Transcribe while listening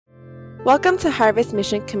Welcome to Harvest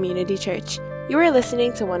Mission Community Church. You are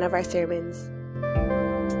listening to one of our sermons.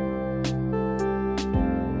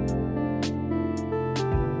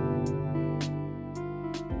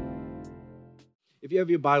 If you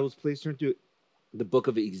have your Bibles, please turn to the book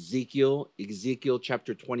of Ezekiel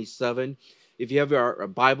chapter 27. If you have our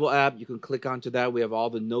Bible app, you can click onto that. We have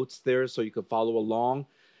all the notes there so you can follow along.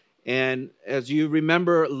 And as you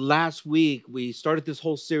remember, last week, we started this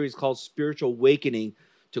whole series called Spiritual Awakening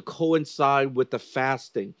to coincide with the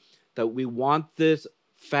fasting, that we want this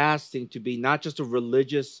fasting to be not just a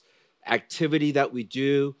religious activity that we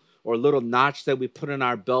do or a little notch that we put in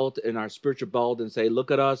our belt, in our spiritual belt, and say,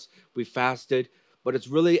 look at us, we fasted. But it's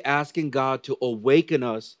really asking God to awaken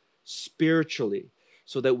us spiritually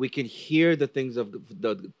so that we can hear the things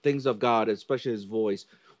of God, especially His voice.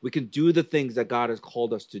 We can do the things that God has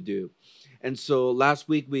called us to do. And so last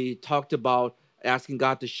week we talked about asking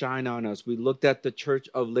God to shine on us. We looked at the church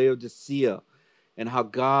of Laodicea and how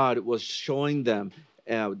God was showing them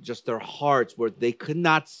just their hearts where they could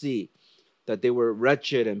not see, that they were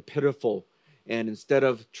wretched and pitiful. And instead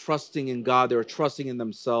of trusting in God, they were trusting in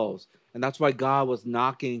themselves. And that's why God was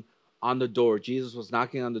knocking on the door. Jesus was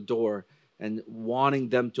knocking on the door and wanting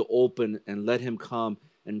them to open and let Him come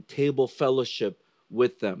and table fellowship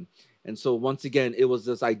with them. And so once again, it was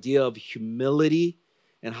this idea of humility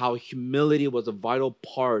and how humility was a vital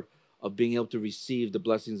part of being able to receive the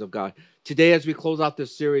blessings of God. Today, as we close out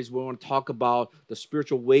this series, we want to talk about the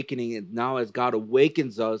spiritual awakening. And now as God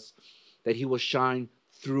awakens us, that He will shine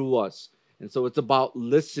through us. And so it's about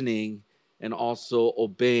listening and also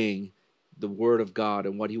obeying the Word of God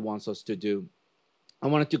and what He wants us to do. I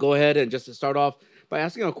wanted to go ahead and just to start off by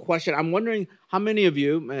asking a question. I'm wondering how many of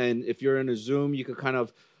you, and if you're in a Zoom, you could kind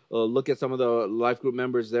of look at some of the life group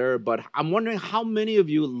members there, but I'm wondering how many of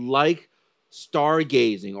you like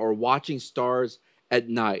stargazing or watching stars at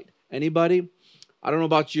night? Anybody? I don't know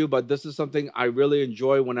about you, but this is something I really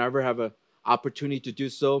enjoy whenever I have an opportunity to do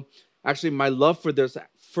so. Actually, my love for this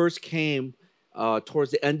first came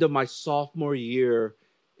towards the end of my sophomore year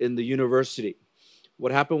in the university.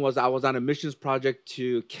 What happened was I was on a missions project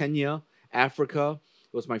to Kenya, Africa.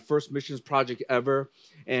 It was my first missions project ever.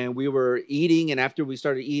 And we were eating, and after we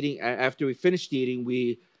finished eating,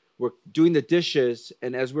 we were doing the dishes.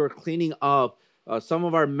 And as we were cleaning up, some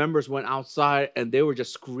of our members went outside and they were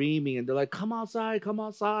just screaming. And they're like, come outside, come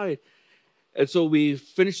outside. And so we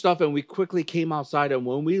finished up and we quickly came outside. And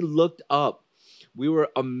when we looked up, we were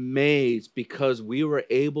amazed because we were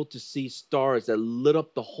able to see stars that lit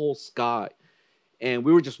up the whole sky. And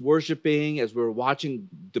we were just worshiping as we were watching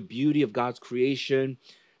the beauty of God's creation.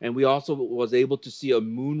 And we also was able to see a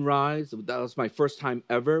moonrise. That was my first time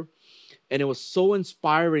ever. And it was so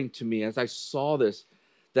inspiring to me as I saw this,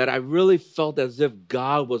 that I really felt as if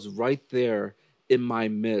God was right there in my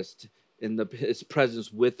midst, in His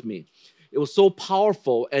presence with me. It was so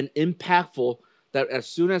powerful and impactful that as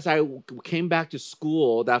soon as I came back to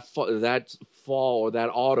school that fall or that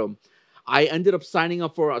autumn, I ended up signing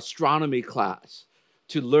up for astronomy class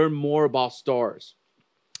to learn more about stars.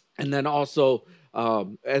 And then also,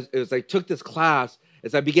 as I took this class,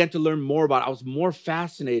 as I began to learn more about it, I was more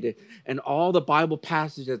fascinated. And all the Bible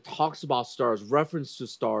passage that talks about stars, reference to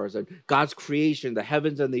stars and God's creation, the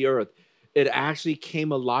heavens and the earth, it actually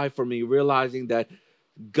came alive for me, realizing that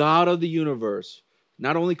God of the universe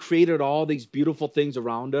not only created all these beautiful things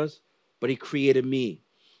around us, but He created me.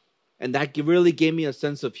 And that really gave me a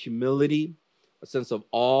sense of humility, a sense of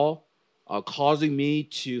awe, causing me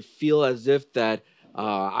to feel as if that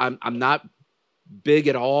I'm not big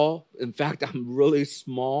at all. In fact, I'm really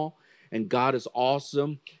small, and God is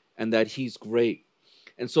awesome, and that He's great.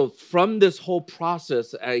 And so from this whole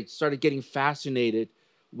process, I started getting fascinated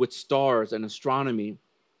with stars and astronomy.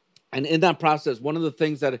 And in that process, one of the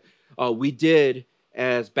things that we did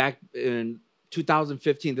as back in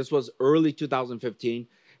 2015, this was early 2015,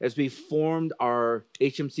 as we formed our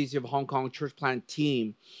HMCC of Hong Kong church plant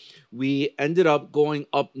team, we ended up going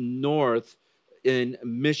up north in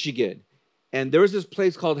Michigan. And there was this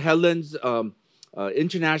place called Headlands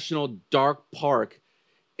International Dark Park.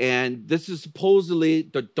 And this is supposedly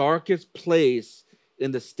the darkest place in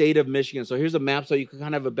the state of Michigan. So here's a map so you can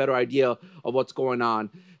kind of have a better idea of what's going on.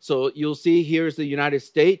 So you'll see here's the United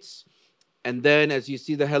States. And then as you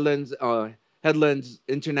see the Headlands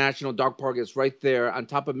International Dark Park is right there on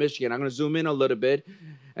top of Michigan. I'm going to zoom in a little bit.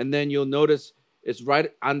 And then you'll notice it's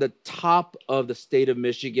right on the top of the state of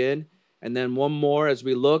Michigan. And then one more as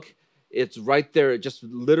we look, it's right there. Just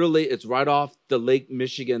literally, it's right off the Lake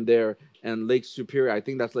Michigan there and Lake Superior. I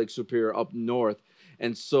think that's Lake Superior up north.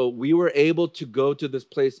 And so we were able to go to this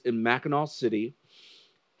place in Mackinac City.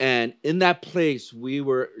 And in that place, we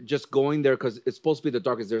were just going there because it's supposed to be the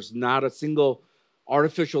darkest. There's not a single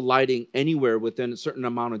artificial lighting anywhere within a certain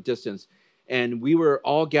amount of distance. And we were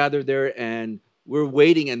all gathered there and we were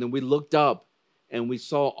waiting. And then we looked up and we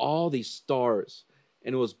saw all these stars.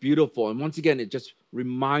 And it was beautiful. And once again, it just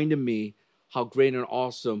reminded me how great and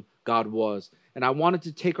awesome God was. And I wanted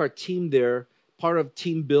to take our team there, part of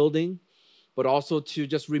team building, but also to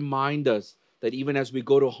just remind us that even as we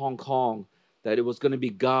go to Hong Kong, that it was going to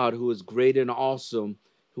be God who is great and awesome,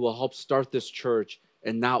 who will help start this church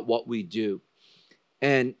and not what we do.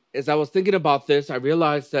 And as I was thinking about this, I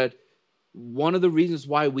realized that one of the reasons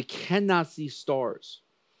why we cannot see stars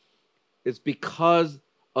is because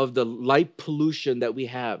of the light pollution that we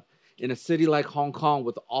have. In a city like Hong Kong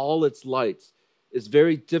with all its lights, it's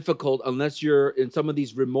very difficult unless you're in some of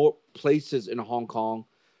these remote places in Hong Kong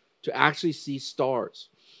to actually see stars.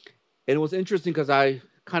 And it was interesting because I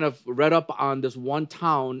kind of read up on this one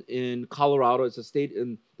town in Colorado, it's a state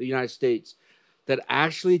in the United States, that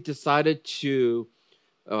actually decided to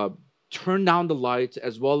turn down the lights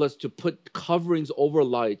as well as to put coverings over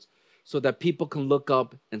lights so that people can look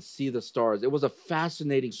up and see the stars. It was a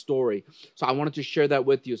fascinating story. So I wanted to share that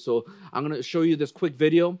with you. So I'm going to show you this quick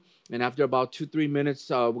video. And after about 2-3 minutes,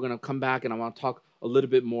 we're going to come back and I want to talk a little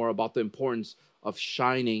bit more about the importance of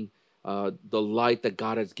shining the light that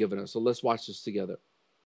God has given us. So let's watch this together.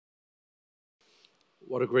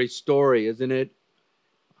 What a great story, isn't it?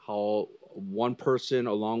 How one person,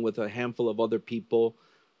 along with a handful of other people,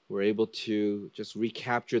 were able to just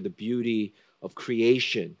recapture the beauty of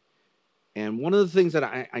creation. And one of the things that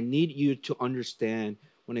I need you to understand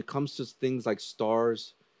when it comes to things like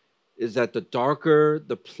stars is that the darker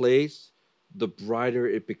the place, the brighter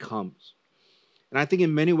it becomes. And I think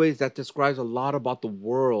in many ways that describes a lot about the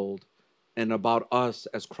world and about us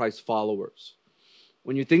as Christ followers.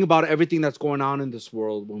 When you think about everything that's going on in this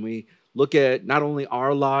world, when we look at not only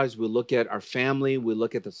our lives, we look at our family, we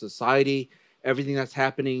look at the society, everything that's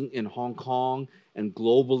happening in Hong Kong and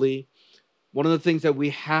globally, one of the things that we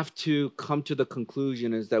have to come to the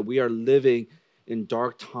conclusion is that we are living in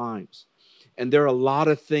dark times. And there are a lot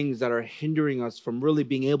of things that are hindering us from really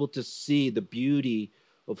being able to see the beauty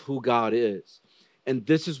of who God is. And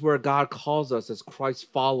this is where God calls us as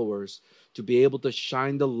Christ followers to be able to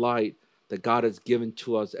shine the light that God has given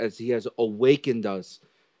to us as he has awakened us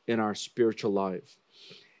in our spiritual life.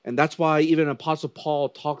 And that's why even Apostle Paul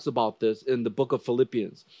talks about this in the book of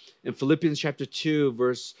Philippians. In Philippians chapter 2,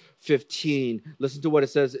 verse 15, listen to what it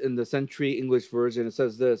says in the Century English Version. It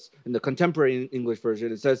says this, in the Contemporary English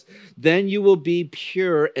Version, it says, "Then you will be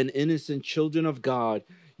pure and innocent children of God.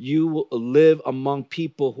 You will live among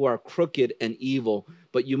people who are crooked and evil,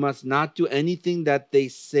 but you must not do anything that they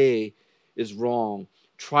say is wrong.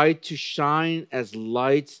 Try to shine as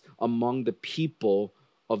lights among the people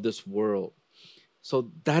of this world."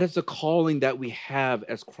 So that is the calling that we have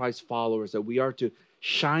as Christ followers, that we are to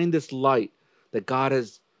shine this light that God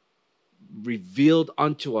has revealed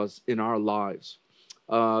unto us in our lives.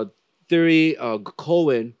 Thierry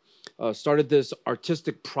Cohen started this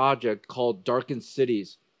artistic project called Darkened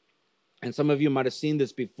Cities. And some of you might have seen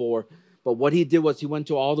this before, but what he did was he went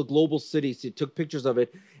to all the global cities, he took pictures of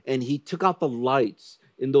it, and he took out the lights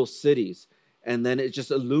in those cities, and then it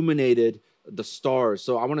just illuminated the stars.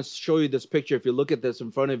 So I want to show you this picture. If you look at this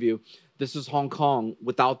in front of you, this is Hong Kong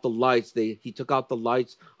without the lights. He took out the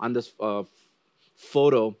lights on this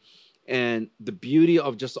photo, and the beauty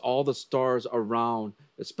of just all the stars around,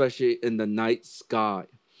 especially in the night sky.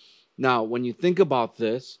 Now, when you think about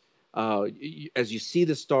this, as you see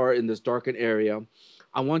the star in this darkened area,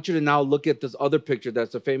 I want you to now look at this other picture.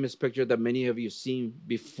 That's a famous picture that many of you have seen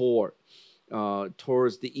before,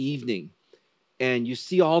 towards the evening. And you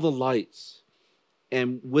see all the lights.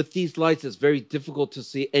 And with these lights, it's very difficult to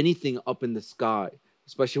see anything up in the sky,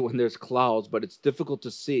 especially when there's clouds, but it's difficult to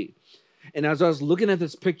see. And as I was looking at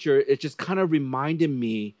this picture, it just kind of reminded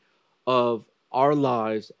me of our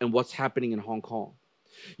lives and what's happening in Hong Kong.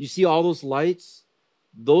 You see all those lights?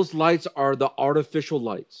 Those lights are the artificial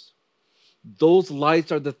lights. Those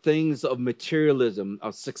lights are the things of materialism,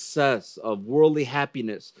 of success, of worldly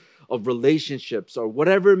happiness, of relationships, or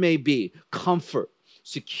whatever it may be, comfort,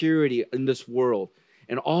 security in this world.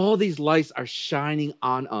 And all these lights are shining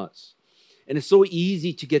on us. And it's so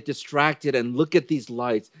easy to get distracted and look at these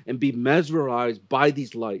lights and be mesmerized by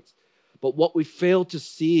these lights. But what we fail to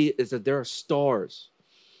see is that there are stars.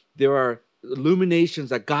 There are illuminations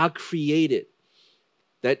that God created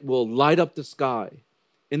that will light up the sky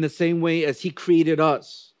in the same way as he created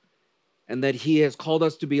us and that he has called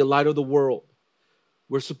us to be a light of the world.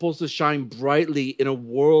 We're supposed to shine brightly in a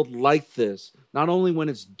world like this, not only when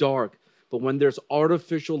it's dark, but when there's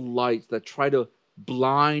artificial lights that try to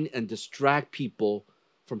blind and distract people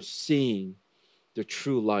from seeing the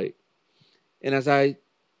true light. And as I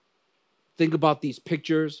think about these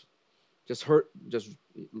pictures, just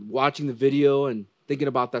watching the video and thinking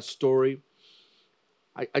about that story,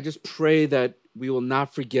 I just pray that we will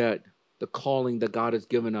not forget the calling that God has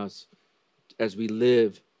given us as we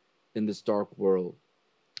live in this dark world.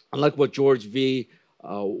 Unlike what George V.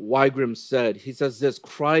 Wygram said, he says this: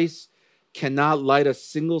 Christ cannot light a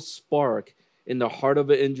single spark in the heart of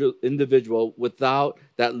an individual without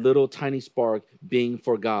that little tiny spark being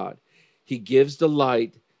for God. He gives the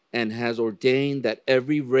light and has ordained that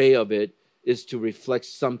every ray of it is to reflect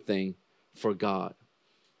something for God.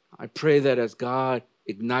 I pray that as God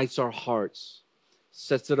ignites our hearts,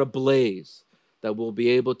 sets it ablaze, that we'll be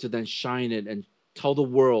able to then shine it and tell the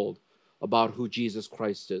world about who Jesus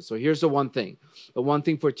Christ is. So here's the one thing. The one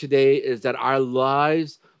thing for today is that our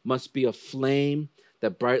lives must be a flame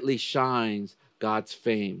that brightly shines God's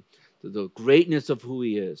fame. The greatness of who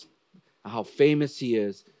he is, how famous he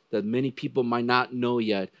is, that many people might not know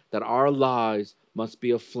yet, that our lives must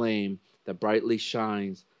be a flame that brightly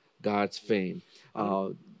shines God's fame.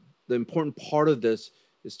 The important part of this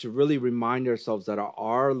is to really remind ourselves that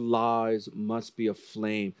our lives must be a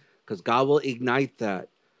flame, because God will ignite that,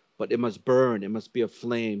 but it must burn. It must be a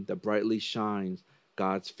flame that brightly shines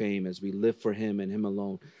God's fame as we live for him and him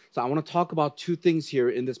alone. So I want to talk about two things here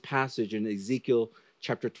in this passage in Ezekiel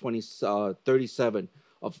chapter 37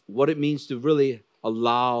 of what it means to really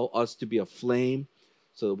allow us to be a flame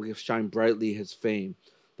so that we can shine brightly his fame.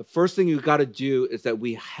 The first thing you got to do is that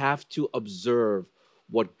we have to observe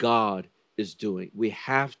what God is doing. We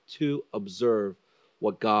have to observe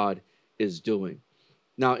what God is doing.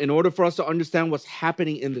 Now, in order for us to understand what's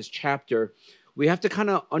happening in this chapter, we have to kind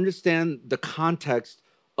of understand the context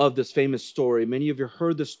of this famous story. Many of you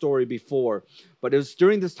heard the story before, but it was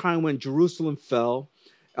during this time when Jerusalem fell.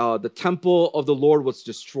 The temple of the Lord was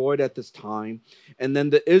destroyed at this time, and then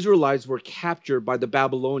the Israelites were captured by the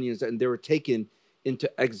Babylonians and they were taken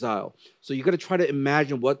into exile. So you got to try to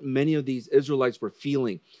imagine what many of these Israelites were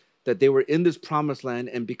feeling, that they were in this promised land,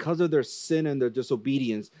 and because of their sin and their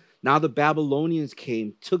disobedience, now the Babylonians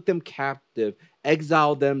came, took them captive,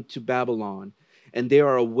 exiled them to Babylon, and they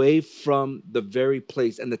are away from the very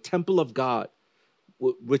place. And the temple of God,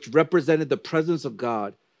 which represented the presence of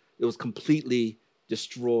God, it was completely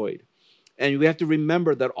destroyed. And we have to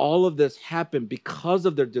remember that all of this happened because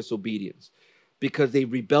of their disobedience, because they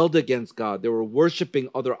rebelled against God. They were worshiping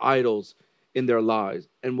other idols in their lives.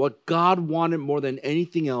 And what God wanted more than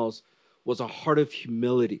anything else was a heart of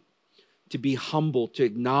humility, to be humble, to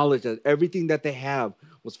acknowledge that everything that they have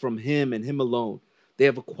was from him and him alone. They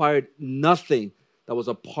have acquired nothing that was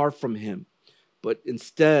apart from him, but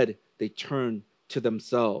instead they turned to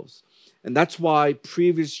themselves. And that's why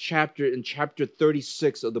previous chapter, in chapter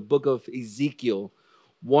 36 of the book of Ezekiel,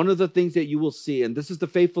 one of the things that you will see, and this is the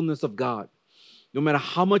faithfulness of God, no matter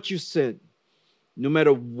how much you sin, no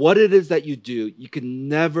matter what it is that you do, you can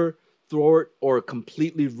never thwart or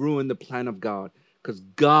completely ruin the plan of God, because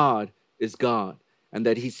God is God and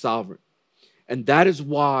that he's sovereign. And that is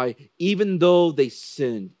why, even though they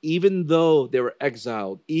sinned, even though they were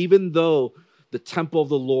exiled, even though the temple of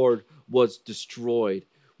the Lord was destroyed,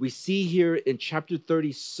 we see here in chapter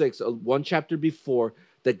 36, one chapter before,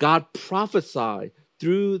 that God prophesied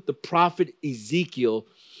through the prophet Ezekiel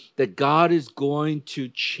that God is going to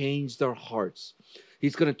change their hearts.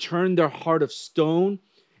 He's going to turn their heart of stone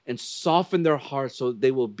and soften their hearts so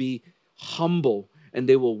they will be humble and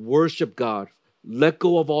they will worship God, let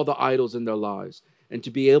go of all the idols in their lives, and to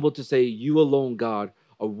be able to say, you alone, God,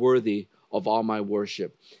 are worthy of all my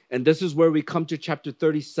worship. And this is where we come to chapter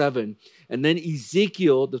 37. And then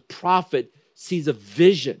Ezekiel, the prophet, sees a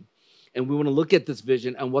vision. And we want to look at this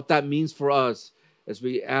vision and what that means for us as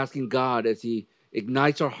we asking God, as he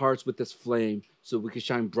ignites our hearts with this flame so we can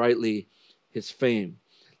shine brightly his fame.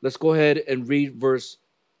 Let's go ahead and read verse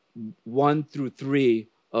 1 through 3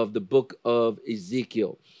 of the book of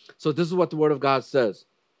Ezekiel. So this is what the word of God says.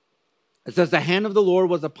 It says, the hand of the Lord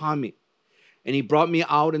was upon me, and he brought me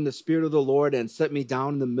out in the spirit of the Lord and set me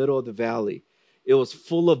down in the middle of the valley. It was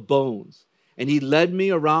full of bones. And he led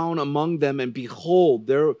me around among them, and behold,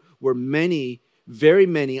 there were many, very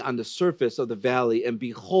many on the surface of the valley, and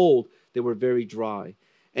behold, they were very dry.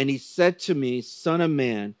 And he said to me, Son of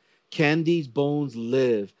man, can these bones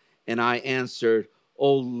live? And I answered,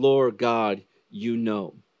 O Lord God, you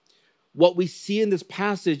know. What we see in this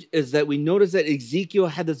passage is that we notice that Ezekiel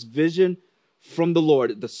had this vision from the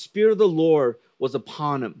Lord. The Spirit of the Lord was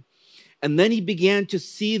upon him. And then he began to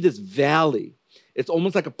see this valley. It's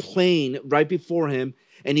almost like a plain right before him.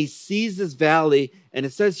 and he sees this valley, and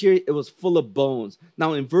it says here it was full of bones.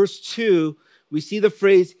 Now in verse 2, we see the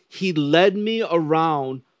phrase, he led me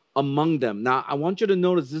around among them. Now I want you to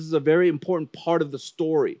notice this is a very important part of the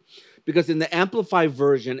story, because in the Amplified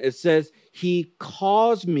version, it says, he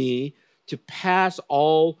caused me to pass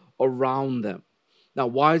all around them. Now,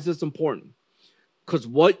 why is this important? Because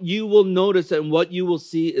what you will notice and what you will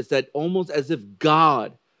see is that almost as if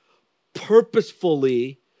God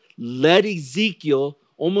purposefully led Ezekiel,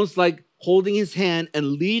 almost like holding his hand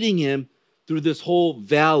and leading him through this whole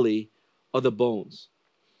valley of the bones.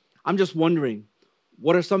 I'm just wondering,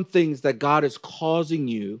 what are some things that God is causing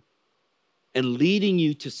you and leading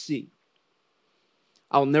you to see?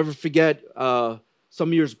 I'll never forget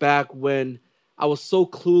some years back when I was so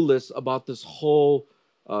clueless about this whole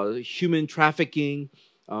human trafficking,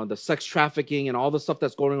 the sex trafficking, and all the stuff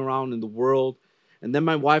that's going around in the world. And then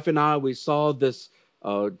my wife and I, we saw this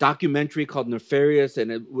documentary called Nefarious,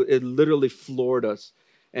 and it literally floored us.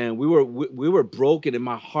 And we were broken in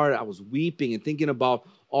my heart. I was weeping and thinking about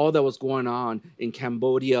all that was going on in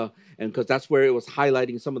Cambodia, and because that's where it was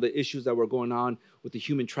highlighting some of the issues that were going on with the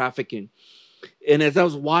human trafficking. And as I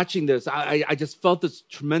was watching this, I just felt this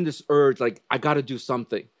tremendous urge, like, I got to do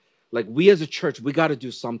something. Like, we as a church, we got to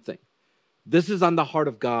do something. This is on the heart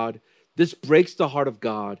of God. This breaks the heart of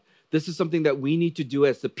God. This is something that we need to do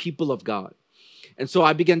as the people of God. And so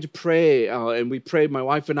I began to pray, and we prayed, my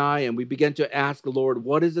wife and I, and we began to ask the Lord,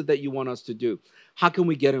 what is it that you want us to do? How can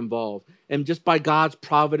we get involved? And just by God's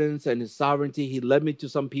providence and his sovereignty, he led me to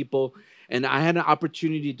some people. And I had an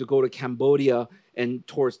opportunity to go to Cambodia and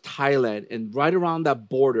towards Thailand. And right around that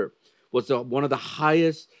border was one of the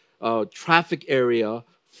highest traffic area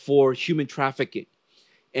for human trafficking.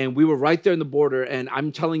 And we were right there in the border. And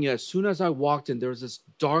I'm telling you, as soon as I walked in, there was this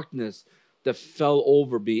darkness that fell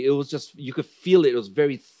over me. It was just, you could feel it. It was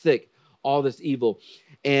very thick, all this evil.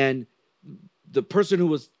 And the person who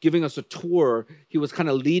was giving us a tour, he was kind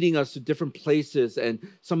of leading us to different places and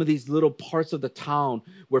some of these little parts of the town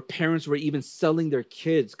where parents were even selling their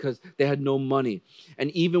kids because they had no money. And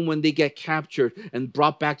even when they get captured and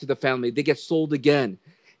brought back to the family, they get sold again.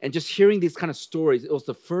 And just hearing these kind of stories, it was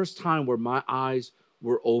the first time where my eyes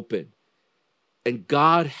were open. And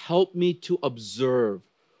God helped me to observe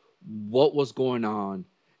what was going on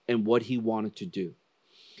and what he wanted to do.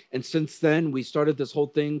 And since then, we started this whole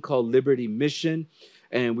thing called Liberty Mission,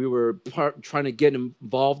 and we were trying to get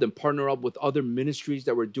involved and partner up with other ministries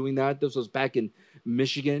that were doing that. This was back in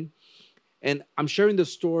Michigan. And I'm sharing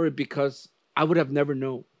this story because I would have never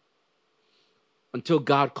known until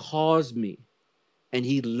God caused me and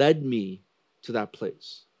he led me to that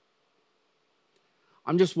place.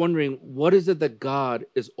 I'm just wondering, what is it that God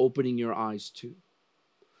is opening your eyes to?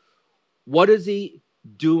 What is he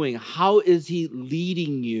doing? How is he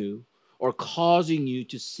leading you or causing you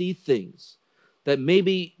to see things that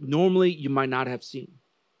maybe normally you might not have seen?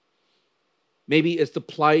 Maybe it's the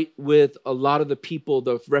plight with a lot of the people,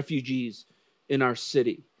 the refugees in our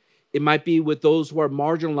city. It might be with those who are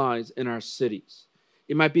marginalized in our cities.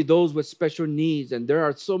 It might be those with special needs. And there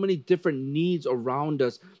are so many different needs around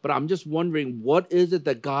us. But I'm just wondering, what is it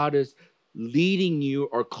that God is leading you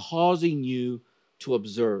or causing you to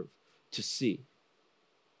observe, to see?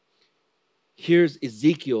 Here's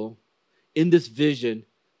Ezekiel in this vision.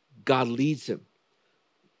 God leads him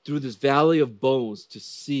through this valley of bones to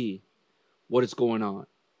see what is going on.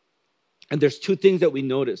 And there's two things that we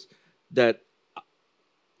notice that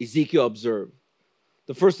Ezekiel observed.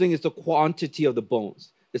 The first thing is the quantity of the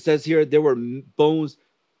bones. It says here there were bones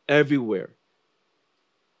everywhere.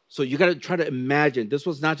 So you got to try to imagine. This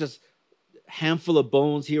was not just a handful of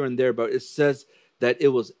bones here and there, but it says that it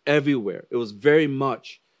was everywhere. It was very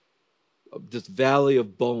much this valley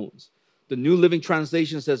of bones. The New Living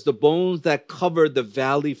Translation says the bones that covered the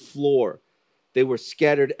valley floor, they were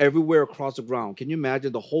scattered everywhere across the ground. Can you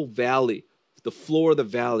imagine the whole valley, the floor of the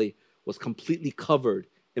valley was completely covered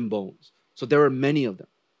in bones. So there are many of them.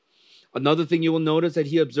 Another thing you will notice that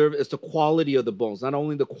he observed is the quality of the bones, not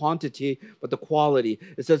only the quantity, but the quality.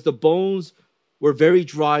 It says the bones were very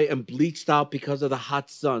dry and bleached out because of the hot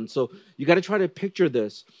sun. So you got to try to picture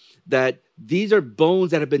this, that these are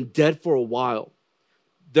bones that have been dead for a while.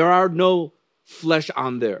 There are no flesh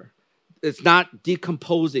on there. It's not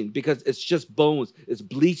decomposing because it's just bones. It's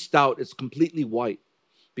bleached out. It's completely white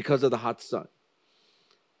because of the hot sun.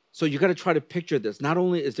 So you got to try to picture this. Not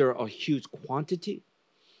only is there a huge quantity,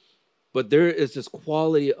 but there is this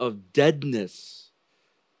quality of deadness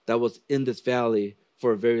that was in this valley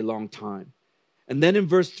for a very long time. And then in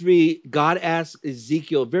verse 3, God asks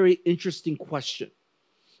Ezekiel a very interesting question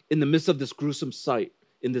in the midst of this gruesome sight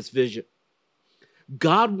in this vision.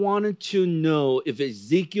 God wanted to know if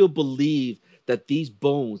Ezekiel believed that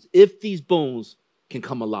if these bones can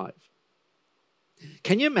come alive.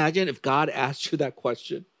 Can you imagine if God asked you that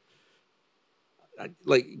question?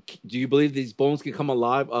 Like, do you believe these bones can come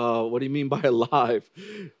alive? What do you mean by alive?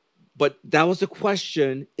 But that was the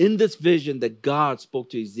question in this vision that God spoke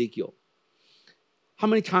to Ezekiel. How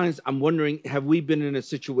many times, I'm wondering, have we been in a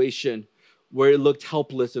situation where it looked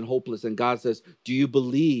helpless and hopeless, and God says, do you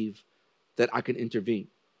believe that I can intervene?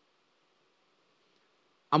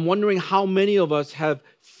 I'm wondering how many of us have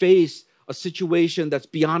faced a situation that's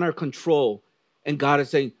beyond our control, and God is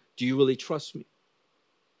saying, do you really trust me?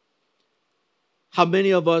 How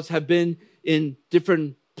many of us have been in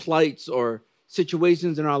different plights or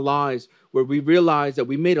situations in our lives where we realize that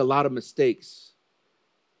we made a lot of mistakes?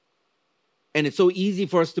 And it's so easy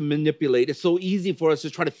for us to manipulate. It's so easy for us to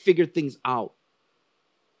try to figure things out.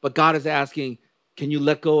 But God is asking, can you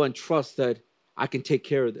let go and trust that I can take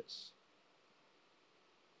care of this?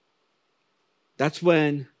 That's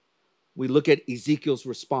when we look at Ezekiel's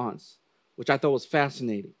response, which I thought was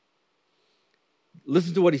fascinating.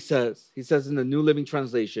 Listen to what he says. He says in the New Living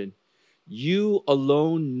Translation, you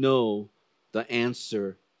alone know the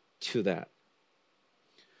answer to that.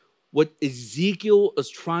 What Ezekiel is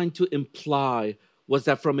trying to imply was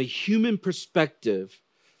that from a human perspective,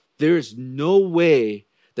 there is no way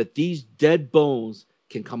that these dead bones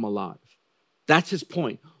can come alive. That's his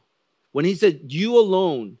point. When he said, you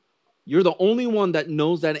alone, you're the only one that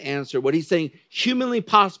knows that answer. What he's saying, humanly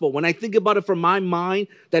possible. When I think about it from my mind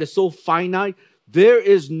that is so finite, there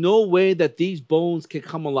is no way that these bones can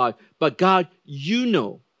come alive. But God, you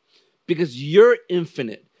know, because you're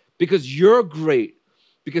infinite, because you're great,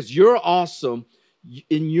 because you're awesome,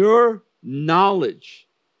 in your knowledge,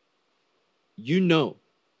 you know,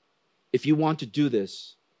 if you want to do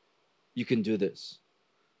this, you can do this.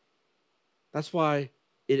 That's why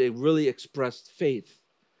it really expressed faith,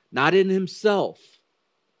 not in himself,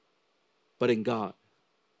 but in God.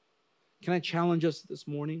 Can I challenge us this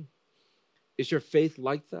morning? Is your faith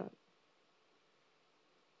like that?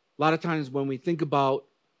 A lot of times when we think about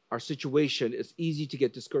our situation, it's easy to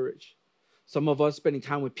get discouraged. Some of us spending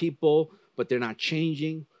time with people, but they're not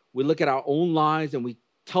changing. We look at our own lives and we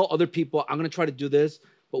tell other people, I'm going to try to do this,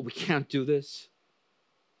 but we can't do this.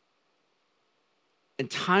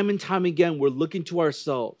 And time again, we're looking to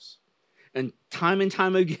ourselves. And time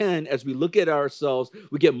again, as we look at ourselves,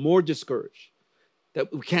 we get more discouraged.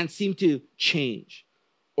 That we can't seem to change.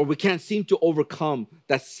 Or we can't seem to overcome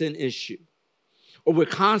that sin issue. Or we're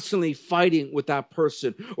constantly fighting with that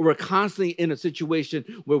person. Or we're constantly in a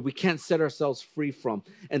situation where we can't set ourselves free from.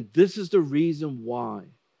 And this is the reason why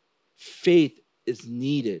faith is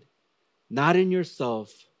needed. Not in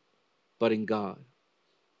yourself, but in God.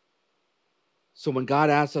 So when God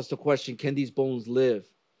asks us the question, can these bones live?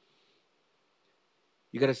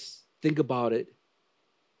 You got to think about it.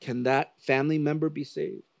 Can that family member be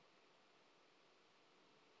saved?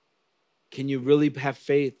 Can you really have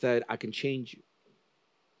faith that I can change you?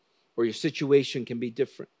 Or your situation can be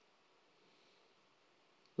different?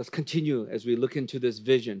 Let's continue as we look into this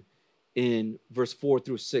vision in verse 4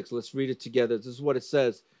 through 6. Let's read it together. This is what it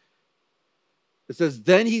says. It says,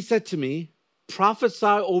 then he said to me, prophesy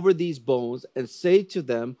over these bones and say to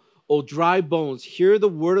them, O dry bones, hear the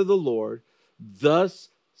word of the Lord. Thus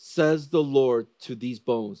says the Lord to these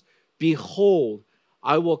bones, behold,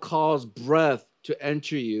 I will cause breath to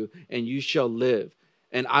enter you, and you shall live.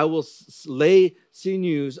 And I will lay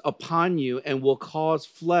sinews upon you, and will cause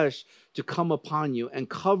flesh to come upon you, and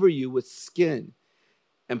cover you with skin,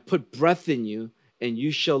 and put breath in you, and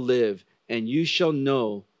you shall live, and you shall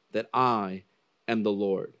know that I am the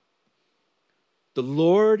Lord. The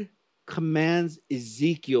Lord commands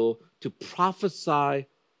Ezekiel to prophesy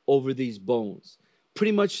over these bones,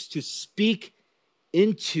 pretty much to speak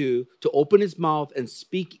into, to open his mouth and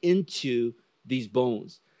speak into these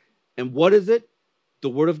bones. And what is it? The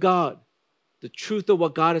word of God, the truth of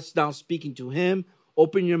what God is now speaking to him.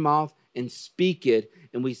 Open your mouth and speak it,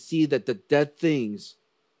 and we see that the dead things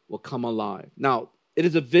will come alive. Now, it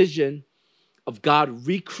is a vision of God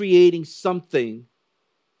recreating something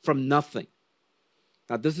from nothing.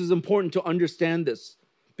 Now, this is important to understand this,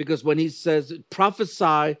 because when he says,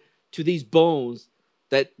 prophesy to these bones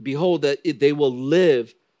that, behold, that they will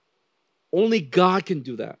live, only God can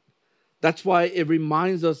do that. That's why it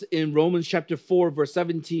reminds us in Romans chapter 4, verse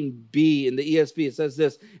 17b in the ESV, it says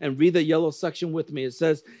this, and read the yellow section with me. It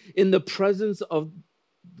says, in the presence of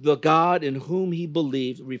the God in whom he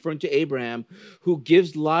believed, referring to Abraham, who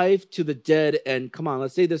gives life to the dead and, come on,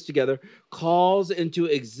 let's say this together, calls into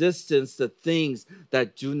existence the things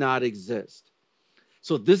that do not exist.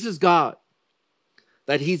 So this is God.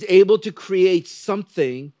 that he's able to create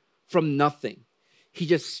something from nothing. He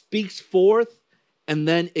just speaks forth and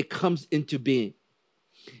then it comes into being.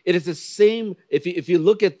 It is the same, if you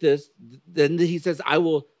look at this, then he says, I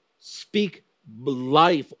will speak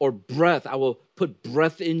life or breath. I will put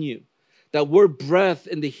breath in you. That word breath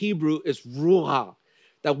in the Hebrew is ruach.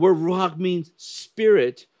 That word ruach means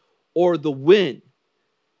spirit or the wind.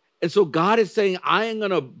 And so God is saying, I am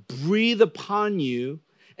going to breathe upon you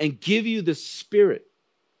and give you the spirit.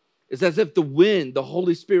 It's as if the wind, the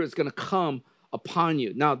Holy Spirit, is going to come upon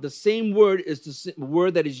you. Now, the same word is the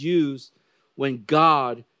word that is used when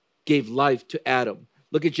God gave life to Adam.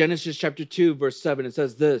 Look at Genesis chapter 2, verse 7. It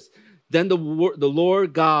says this, then the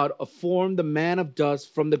Lord God formed the man of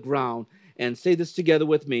dust from the ground, and say this together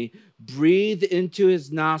with me, breathed into his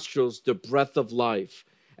nostrils the breath of life,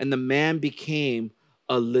 and the man became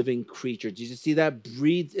a living creature. Did you see that?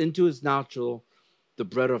 Breathed into his nostril the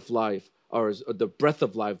breath of life, or the breath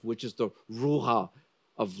of life, which is the ruha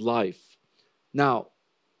of life. Now,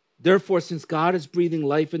 therefore, since God is breathing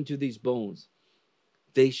life into these bones,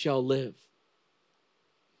 they shall live.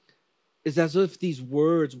 It's as if these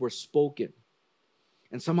words were spoken.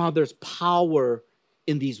 And somehow there's power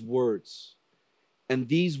in these words. And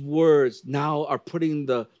these words now are putting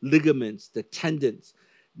the ligaments, the tendons.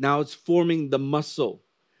 Now it's forming the muscle.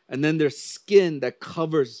 And then there's skin that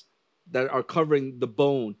are covering the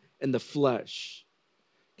bone and the flesh.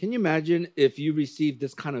 Can you imagine if you received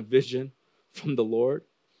this kind of vision from the Lord?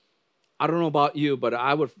 I don't know about you, but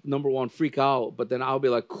I would, number one, freak out. But then I'll be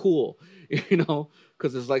like, cool,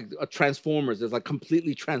 because it's like a Transformers. It's like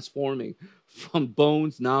completely transforming from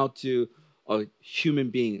bones now to a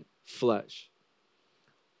human being, flesh.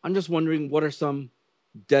 I'm just wondering, what are some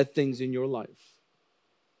dead things in your life?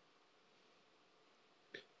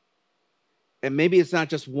 And maybe it's not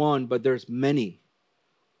just one, but there's many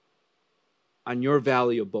on your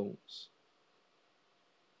valley of bones.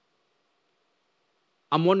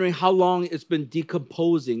 I'm wondering how long it's been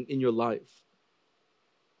decomposing in your life.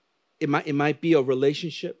 It might be a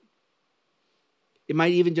relationship. It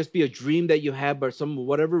might even just be a dream that you had, but some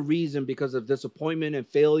whatever reason, because of disappointment and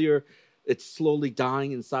failure, it's slowly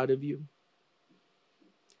dying inside of you.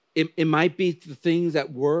 It might be the things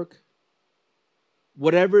at work.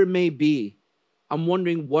 Whatever it may be, I'm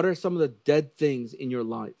wondering, what are some of the dead things in your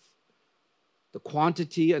life? The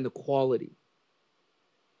quantity and the quality.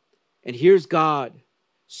 And here's God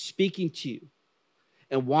speaking to you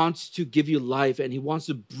and wants to give you life, and he wants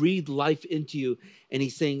to breathe life into you, and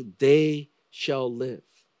he's saying, they shall live.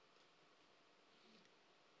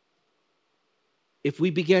 If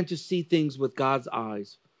we began to see things with God's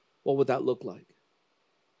eyes, what would that look like?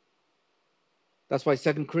 That's why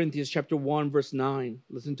 2 Corinthians chapter 1, verse 9,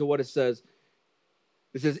 listen to what it says.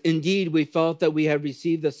 It says, indeed, we felt that we had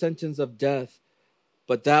received the sentence of death,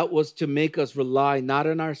 but that was to make us rely not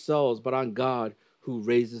on ourselves, but on God who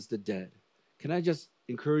raises the dead. Can I just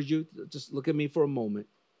encourage you? Just look at me for a moment.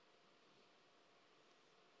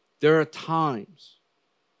 There are times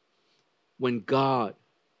when God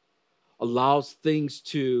allows things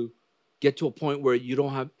to get to a point where you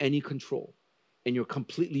don't have any control and you're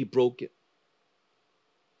completely broken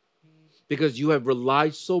because you have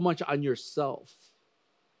relied so much on yourself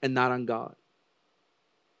and not on God.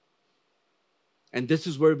 And this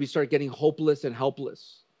is where we start getting hopeless and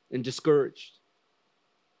helpless and discouraged.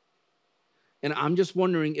 And I'm just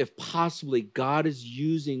wondering if possibly God is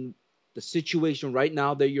using the situation right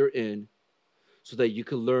now that you're in so that you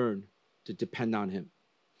can learn to depend on him.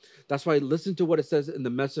 That's why listen to what it says in the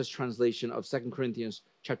Message translation of 2 Corinthians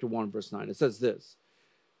chapter 1, verse 9. It says this,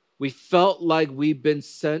 we felt like we've been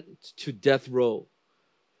sent to death row,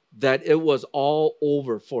 that it was all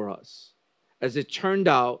over for us. As it turned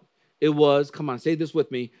out, it was, come on, say this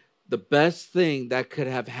with me, the best thing that could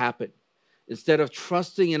have happened. Instead of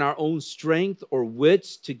trusting in our own strength or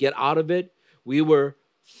wits to get out of it, we were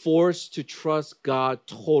forced to trust God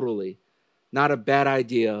totally. Not a bad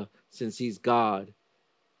idea, since he's God.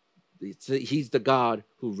 He's the God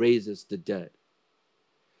who raises the dead.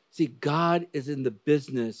 See, God is in the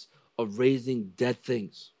business of raising dead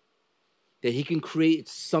things. That he can create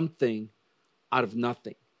something out of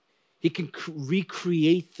nothing. He can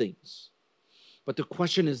recreate things. But the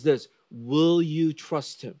question is this, will you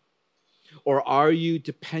trust him? Or are you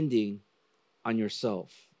depending on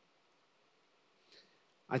yourself?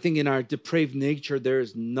 I think in our depraved nature, there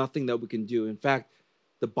is nothing that we can do. In fact,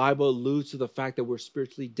 the Bible alludes to the fact that we're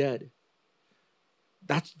spiritually dead.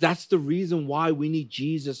 That's the reason why we need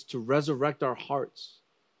Jesus to resurrect our hearts.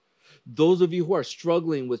 Those of you who are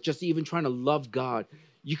struggling with just even trying to love God,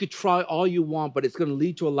 you could try all you want, but it's going to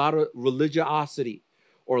lead to a lot of religiosity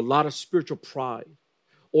or a lot of spiritual pride.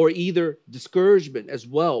 or either discouragement as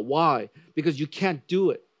well. Why? Because you can't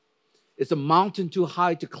do it. It's a mountain too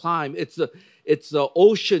high to climb. It's an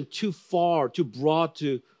ocean too far, too broad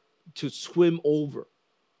to swim over.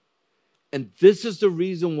 And this is the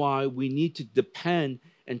reason why we need to depend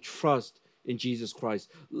and trust in Jesus Christ.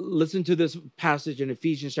 Listen to this passage in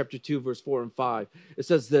Ephesians chapter 2, verse 4 and 5. It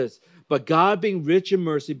says this, but God being rich in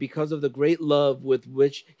mercy because of the great love with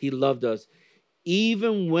which he loved us,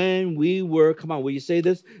 even when we were, come on, will you say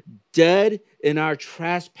this? Dead in our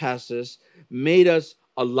trespasses, made us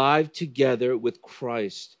alive together with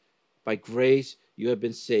Christ. By grace you have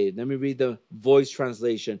been saved. Let me read the Voice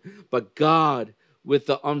translation. But God, with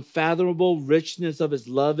the unfathomable richness of his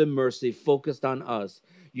love and mercy, focused on us,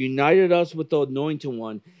 united us with the Anointed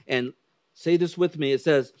One, and say this with me, it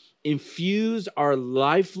says, infused our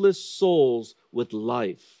lifeless souls with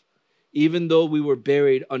life, even though we were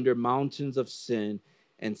buried under mountains of sin,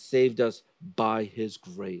 and saved us by his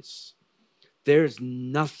grace. There's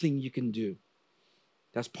nothing you can do.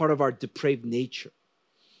 That's part of our depraved nature.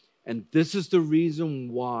 And this is the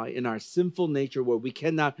reason why in our sinful nature, where we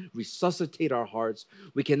cannot resuscitate our hearts,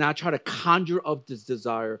 we cannot try to conjure up this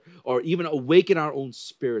desire or even awaken our own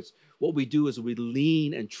spirits. What we do is we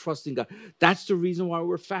lean and trust in God. That's the reason why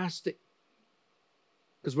we're fasting.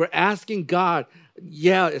 Because we're asking God,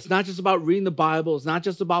 yeah, it's not just about reading the Bible. It's not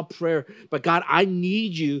just about prayer. But God, I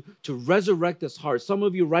need you to resurrect this heart. Some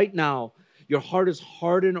of you right now, your heart is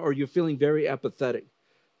hardened or you're feeling very apathetic.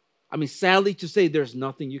 I mean, sadly to say, there's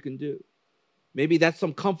nothing you can do. Maybe that's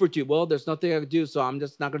some comfort to you. Well, there's nothing I can do, so I'm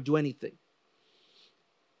just not going to do anything.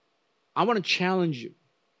 I want to challenge you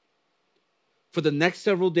for the next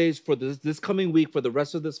several days, for this coming week, for the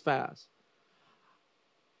rest of this fast.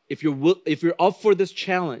 If you're up for this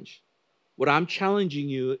challenge, what I'm challenging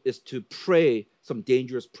you is to pray some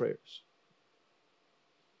dangerous prayers.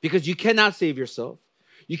 Because you cannot save yourself.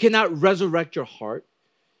 You cannot resurrect your heart.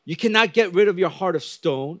 You cannot get rid of your heart of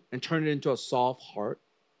stone and turn it into a soft heart.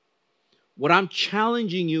 What I'm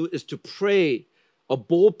challenging you is to pray a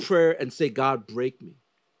bold prayer and say, God, break me.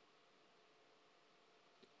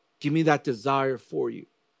 Give me that desire for you.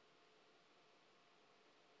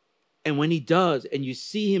 And when he does, and you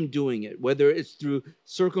see him doing it, whether it's through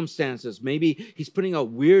circumstances, maybe he's putting a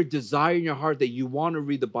weird desire in your heart that you want to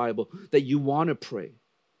read the Bible, that you want to pray.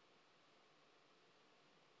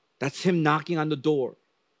 That's him knocking on the door.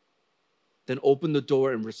 Then open the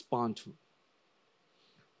door and respond to him.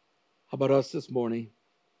 How about us this morning?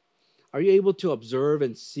 Are you able to observe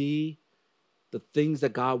and see the things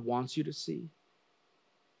that God wants you to see?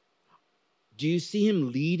 Do you see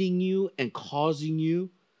him leading you and causing you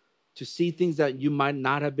to see things that you might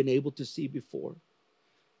not have been able to see before?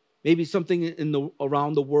 Maybe something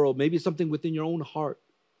around the world, maybe something within your own heart.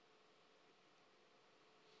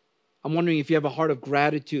 I'm wondering if you have a heart of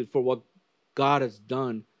gratitude for what God has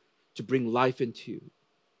done to bring life into you.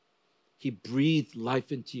 He breathed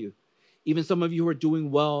life into you. Even some of you who are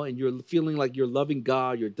doing well and you're feeling like you're loving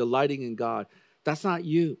God, you're delighting in God. That's not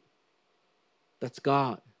you. That's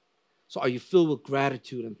God. So are you filled with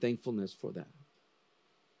gratitude and thankfulness for that?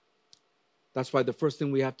 That's why the first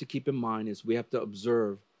thing we have to keep in mind is we have to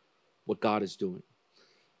observe what God is doing.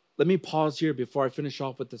 Let me pause here before I finish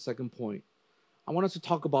off with the second point. I want us to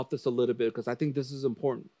talk about this a little bit because I think this is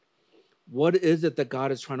important. What is it that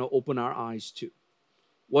God is trying to open our eyes to?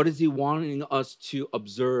 What is he wanting us to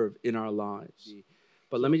observe in our lives?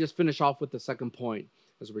 But let me just finish off with the second point.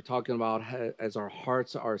 As we're talking about as our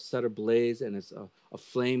hearts are set ablaze and it's a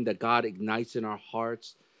flame that God ignites in our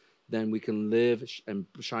hearts, then we can live and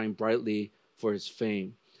shine brightly for his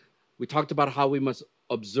fame. We talked about how we must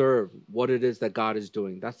observe what it is that God is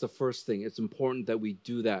doing. That's the first thing. It's important that we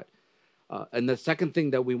do that. And the second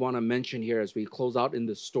thing that we want to mention here as we close out in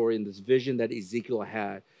this story, in this vision that Ezekiel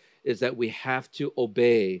had, is that we have to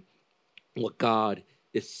obey what God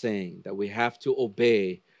is saying, that we have to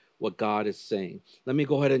obey what God is saying. Let me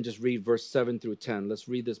go ahead and just read verse 7 through 10. Let's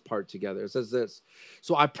read this part together. It says this,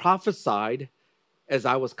 so I prophesied as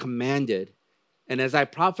I was commanded, and as I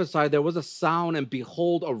prophesied, there was a sound, and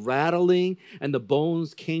behold, a rattling, and the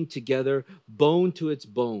bones came together, bone to its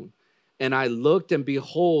bone. And I looked, and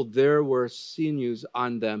behold, there were sinews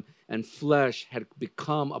on them, and flesh had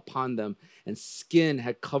become upon them, and skin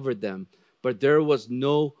had covered them, but there was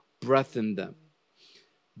no breath in them.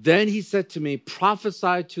 Then he said to me,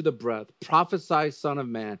 prophesy to the breath, prophesy, son of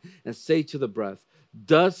man, and say to the breath,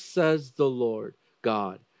 thus says the Lord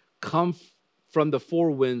God, come from the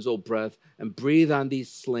four winds, O breath, and breathe on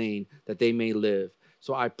these slain, that they may live.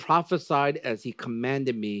 So I prophesied as he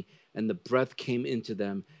commanded me, and the breath came into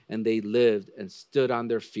them, and they lived and stood on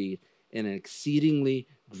their feet in an exceedingly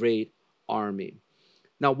great army.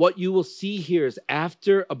 Now, what you will see here is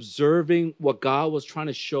after observing what God was trying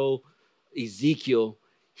to show Ezekiel,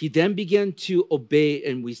 he then began to obey,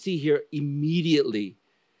 and we see here immediately,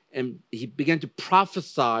 and he began to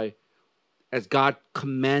prophesy as God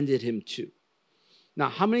commanded him to. Now,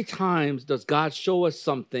 how many times does God show us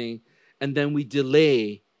something and then we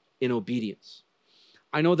delay in obedience?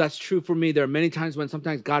 I know that's true for me. There are many times when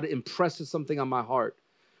sometimes God impresses something on my heart,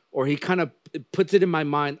 or he kind of puts it in my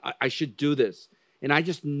mind, I should do this. And I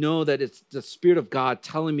just know that it's the Spirit of God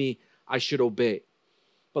telling me I should obey.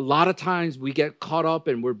 But a lot of times we get caught up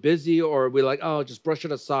and we're busy, or we're like, oh, just brush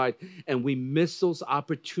it aside. And we miss those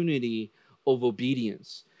opportunity of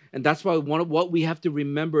obedience. And that's why what we have to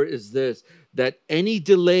remember is this, that any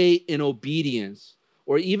delay in obedience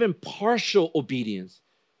or even partial obedience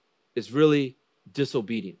is really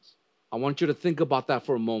disobedience. I want you to think about that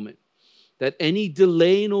for a moment. That any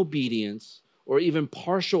delay in obedience or even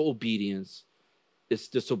partial obedience is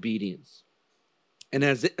disobedience. And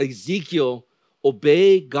as Ezekiel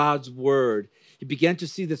obeyed God's word, he began to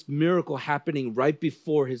see this miracle happening right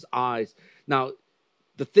before his eyes. Now,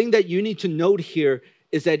 the thing that you need to note here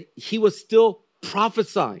is that he was still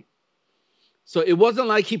prophesying. So it wasn't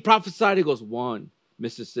like he prophesied, he goes 1,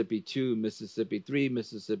 Mississippi, 2, Mississippi, 3,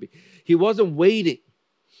 Mississippi. He wasn't waiting.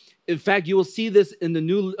 In fact, you will see this in the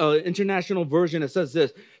New International Version. It says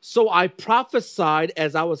this, so I prophesied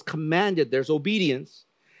as I was commanded. There's obedience.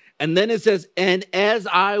 And then it says, and as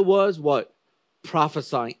I was what?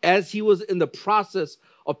 Prophesying. As he was in the process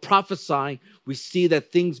of prophesying, we see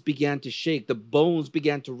that things began to shake. The bones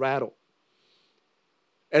began to rattle.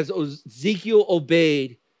 As Ezekiel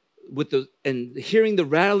obeyed and hearing the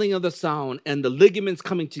rattling of the sound and the ligaments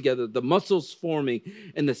coming together, the muscles forming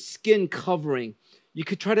and the skin covering, you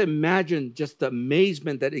could try to imagine just the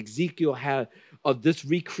amazement that Ezekiel had of this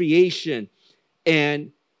recreation.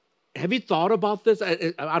 And have you thought about this?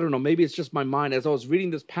 I don't know, maybe it's just my mind. As I was reading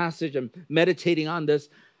this passage and meditating on this,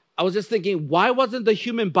 I was just thinking, why wasn't the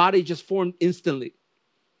human body just formed instantly?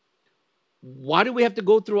 Why do we have to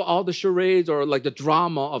go through all the charades or like the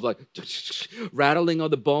drama of like rattling of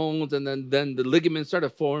the bones and then the ligaments started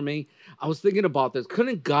forming? I was thinking about this.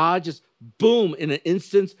 Couldn't God just boom in an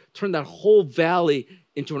instant turn that whole valley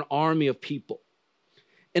into an army of people?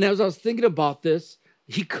 And as I was thinking about this,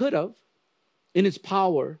 he could have in his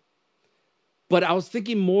power, but I was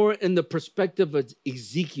thinking more in the perspective of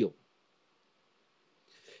Ezekiel.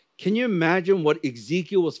 Can you imagine what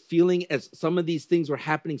Ezekiel was feeling as some of these things were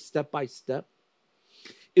happening step by step?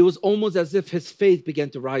 It was almost as if his faith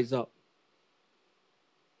began to rise up.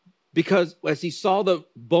 Because as he saw the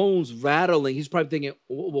bones rattling, he's probably thinking,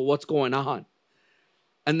 well, what's going on?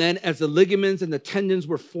 And then as the ligaments and the tendons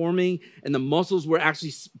were forming and the muscles were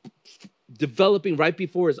actually developing right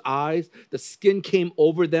before his eyes, the skin came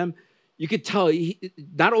over them, you could tell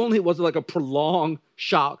not only was it like a prolonged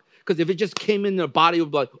shock, because if it just came in the body, it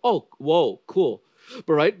would be like, oh, whoa, cool.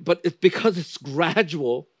 But it's because it's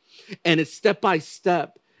gradual and it's step by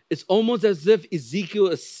step. It's almost as if Ezekiel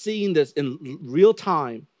is seeing this in real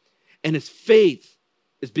time and his faith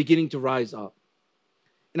is beginning to rise up.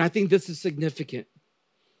 And I think this is significant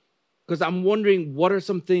because I'm wondering, what are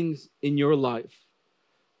some things in your life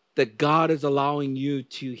that God is allowing you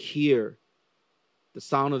to hear the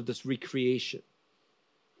sound of this recreation?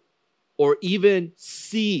 Or even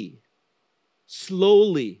see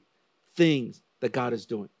slowly things that God is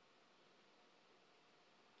doing.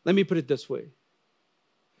 Let me put it this way.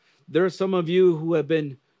 There are some of you who have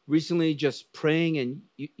been recently just praying and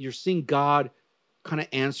you're seeing God kind of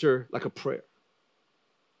answer like a prayer.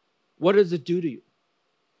 What does it do to you?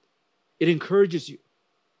 It encourages you.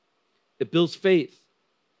 It builds faith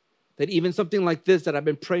that even something like this that I've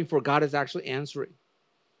been praying for, God is actually answering.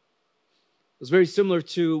 It was very similar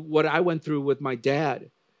to what I went through with my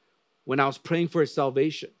dad when I was praying for his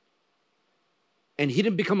salvation. And he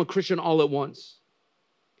didn't become a Christian all at once.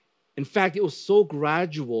 In fact, it was so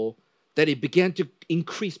gradual that it began to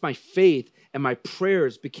increase my faith and my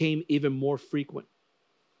prayers became even more frequent.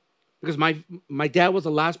 Because my dad was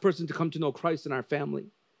the last person to come to know Christ in our family.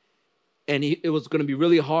 And it was going to be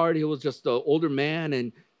really hard. He was just an older man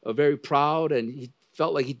and very proud, and he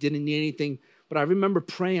felt like he didn't need anything. But I remember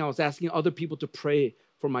praying. I was asking other people to pray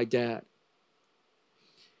for my dad.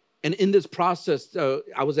 And in this process,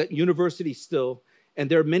 I was at university still, and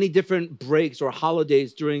there are many different breaks or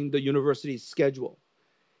holidays during the university schedule.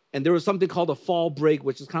 And there was something called a fall break,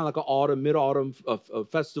 which is kind of like an autumn, mid-autumn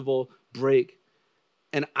festival break.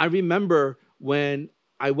 And I remember when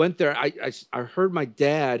I went there, I heard my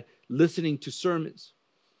dad listening to sermons.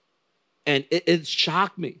 And it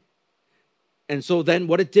shocked me. And so then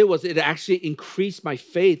what it did was it actually increased my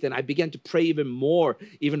faith, and I began to pray even more,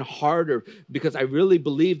 even harder, because I really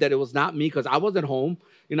believed that it was not me, because I wasn't home.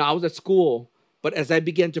 I was at school. But as I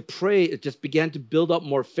began to pray, it just began to build up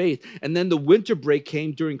more faith. And then the winter break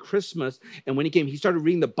came during Christmas, and when he came, he started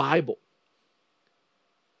reading the Bible.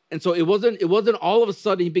 And so it wasn't all of a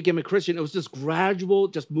sudden he became a Christian. It was just gradual,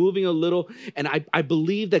 just moving a little. And I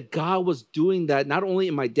believe that God was doing that not only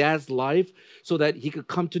in my dad's life so that he could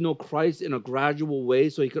come to know Christ in a gradual way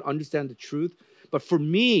so he could understand the truth. But for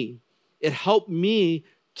me, it helped me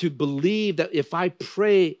to believe that if I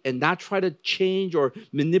pray and not try to change or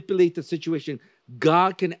manipulate the situation,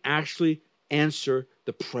 God can actually answer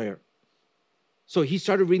the prayer. So he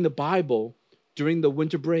started reading the Bible during the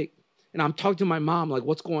winter break. And I'm talking to my mom, like,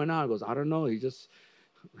 what's going on? He goes, I don't know. He's just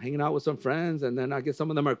hanging out with some friends. And then I guess some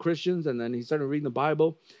of them are Christians. And then he started reading the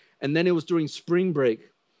Bible. And then it was during spring break,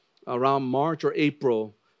 around March or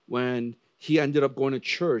April, when he ended up going to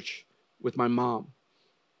church with my mom.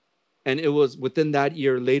 And it was within that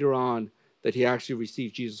year, later on, that he actually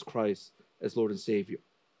received Jesus Christ as Lord and Savior.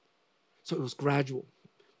 So it was gradual.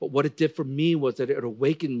 But what it did for me was that it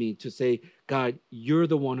awakened me to say, God, you're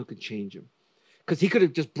the one who can change him. Because he could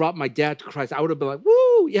have just brought my dad to Christ. I would have been like,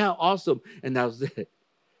 woo, yeah, awesome. And that was it.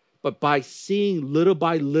 But by seeing little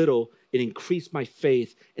by little, it increased my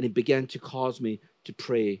faith, and it began to cause me to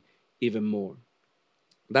pray even more.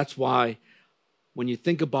 That's why when you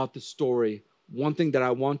think about the story, one thing that I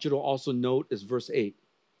want you to also note is verse 8.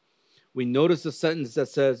 We notice the sentence that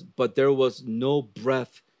says, but there was no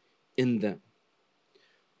breath in them.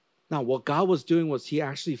 Now, what God was doing was he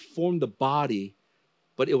actually formed the body,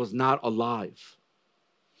 but it was not alive.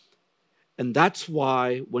 And that's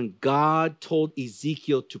why when God told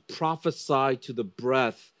Ezekiel to prophesy to the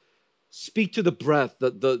breath, speak to the breath,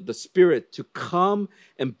 the spirit, to come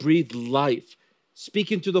and breathe life,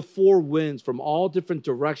 speaking to the four winds from all different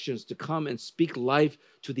directions to come and speak life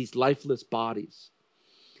to these lifeless bodies.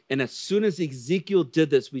 And as soon as Ezekiel did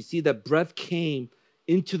this, we see that breath came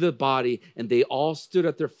into the body, and they all stood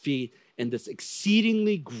at their feet, and this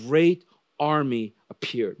exceedingly great army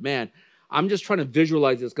appeared. Man, I'm just trying to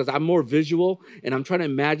visualize this because I'm more visual, and I'm trying to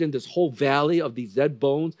imagine this whole valley of these dead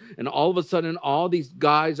bones, and all of a sudden all these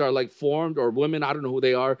guys are like formed, or women, I don't know who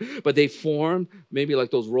they are, but they formed, maybe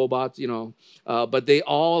like those robots, but they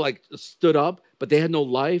all like stood up, but they had no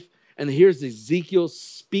life. And here's Ezekiel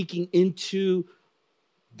speaking into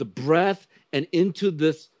the breath and into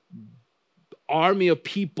this army of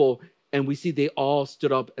people, and we see they all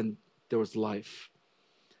stood up and there was life.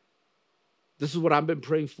 This is what I've been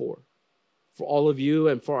praying for all of you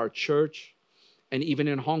and for our church, and even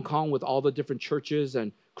in Hong Kong with all the different churches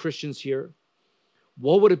and Christians here.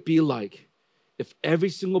 What would it be like if every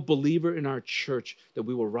single believer in our church, that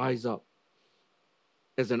we will rise up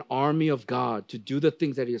as an army of God to do the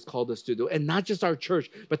things that he has called us to do? And not just our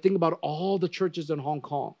church, but think about all the churches in Hong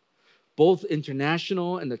Kong, both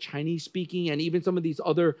international and the Chinese speaking, and even some of these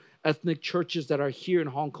other ethnic churches that are here in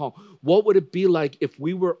Hong Kong. What would it be like if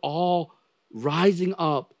we were all rising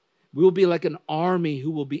up? We will be like an army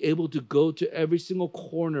who will be able to go to every single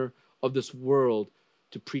corner of this world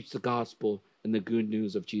to preach the gospel and the good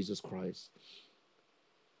news of Jesus Christ.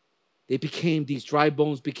 These dry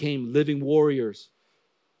bones became living warriors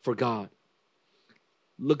for God.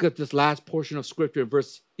 Look at this last portion of scripture,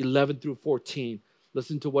 verse 11 through 14.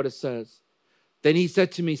 Listen to what it says. Then he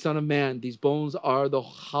said to me, Son of man, these bones are the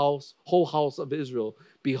whole house of Israel.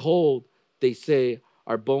 Behold, they say,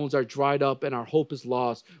 our bones are dried up and our hope is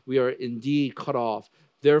lost. We are indeed cut off.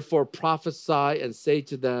 Therefore prophesy and say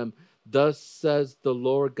to them, thus says the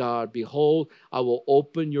Lord God, behold, I will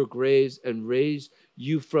open your graves and raise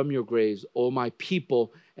you from your graves, O my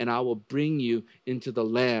people, and I will bring you into the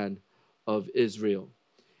land of Israel.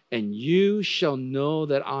 And you shall know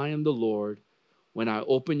that I am the Lord when I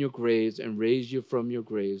open your graves and raise you from your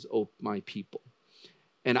graves, O my people.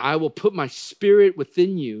 And I will put my spirit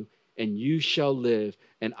within you, and you shall live,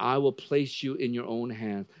 and I will place you in your own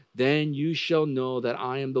hands. Then you shall know that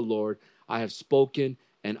I am the Lord. I have spoken,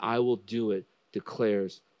 and I will do it,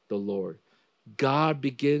 declares the Lord. God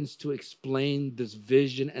begins to explain this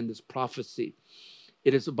vision and this prophecy.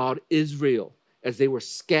 It is about Israel as they were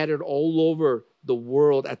scattered all over the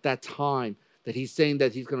world at that time, that he's saying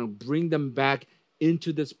that he's going to bring them back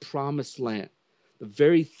into this promised land. The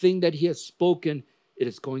very thing that he has spoken, it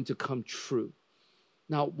is going to come true.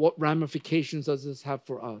 Now, what ramifications does this have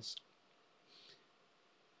for us?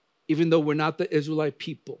 Even though we're not the Israelite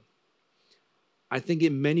people, I think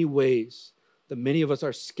in many ways that many of us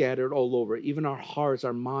are scattered all over. Even our hearts,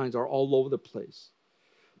 our minds are all over the place.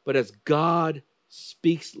 But as God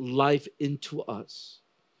speaks life into us,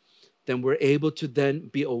 then we're able to then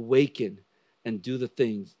be awakened and do the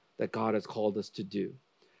things that God has called us to do.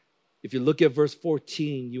 If you look at verse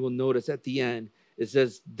 14, you will notice at the end, it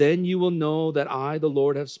says, then you will know that I, the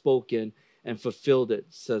Lord, have spoken and fulfilled it,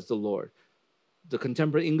 says the Lord. The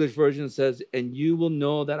Contemporary English Version says, and you will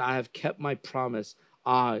know that I have kept my promise.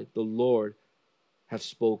 I, the Lord, have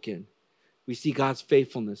spoken. We see God's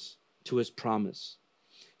faithfulness to his promise.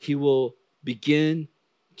 He will begin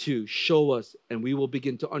to show us, and we will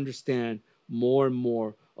begin to understand more and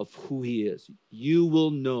more of who he is. You will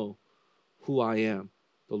know who I am,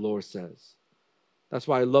 the Lord says. That's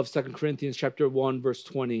why I love 2 Corinthians chapter 1, verse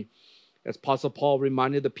 20, as Apostle Paul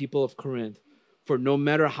reminded the people of Corinth, for no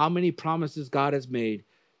matter how many promises God has made,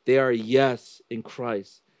 they are yes in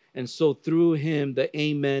Christ. And so through him, the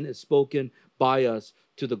amen is spoken by us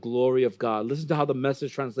to the glory of God. Listen to how the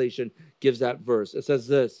Message translation gives that verse. It says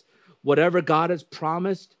this, whatever God has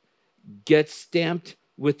promised gets stamped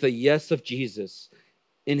with the yes of Jesus.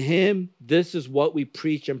 In him, this is what we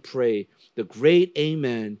preach and pray. The great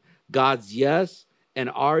amen, God's yes and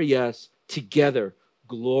our yes together,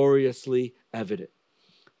 gloriously evident.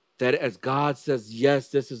 That as God says, yes,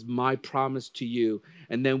 this is my promise to you.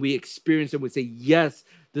 And then we experience it. We say, yes,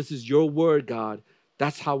 this is your word, God.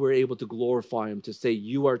 That's how we're able to glorify him, to say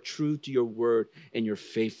you are true to your word and you're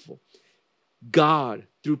faithful. God,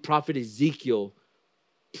 through prophet Ezekiel,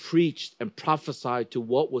 preached and prophesied to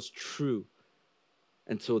what was true.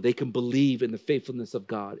 And so they can believe in the faithfulness of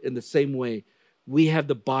God. In the same way, we have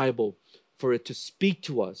the Bible for it to speak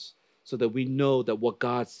to us so that we know that what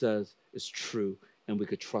God says is true and we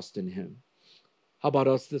could trust in him. How about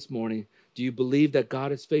us this morning? Do you believe that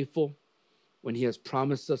God is faithful when he has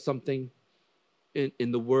promised us something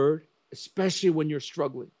in the word, especially when you're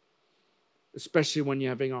struggling, especially when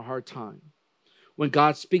you're having a hard time? When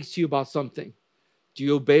God speaks to you about something, do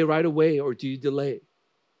you obey right away or do you delay?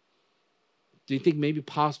 Do you think maybe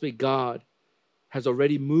possibly God has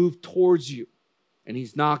already moved towards you and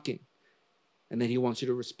he's knocking and then he wants you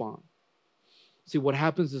to respond? See, what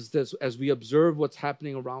happens is this, as we observe what's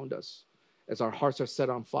happening around us, as our hearts are set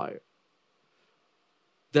on fire,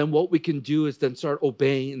 then what we can do is then start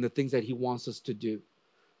obeying in the things that he wants us to do.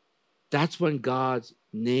 That's when God's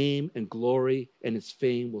name and glory and his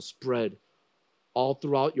fame will spread all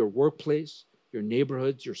throughout your workplace, your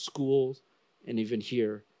neighborhoods, your schools, and even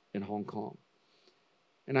here in Hong Kong.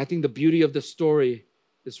 And I think the beauty of this story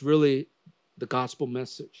is really the gospel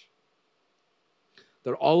message.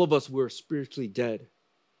 That all of us were spiritually dead,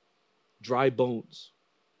 dry bones.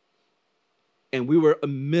 And we were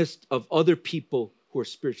amidst of other people who are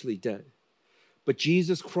spiritually dead. But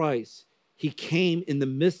Jesus Christ, he came in the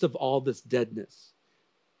midst of all this deadness.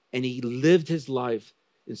 And he lived his life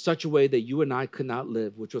in such a way that you and I could not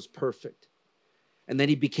live, which was perfect. And then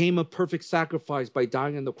he became a perfect sacrifice by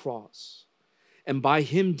dying on the cross. And by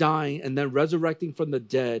him dying and then resurrecting from the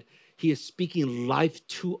dead, he is speaking life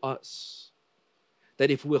to us. That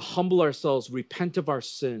if we humble ourselves, repent of our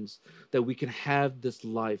sins, that we can have this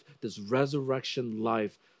life, this resurrection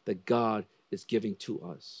life that God is giving to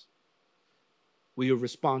us. Will you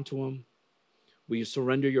respond to him? Will you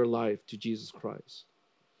surrender your life to Jesus Christ?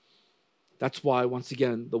 That's why, once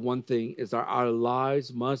again, the one thing is that our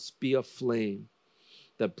lives must be a flame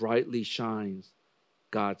that brightly shines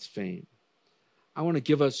God's fame. I want to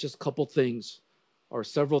give us just a couple things or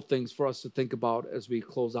several things for us to think about as we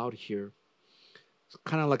close out here. It's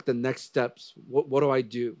kind of like the next steps. What do I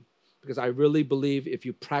do? Because I really believe if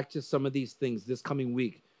you practice some of these things this coming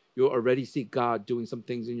week, you'll already see God doing some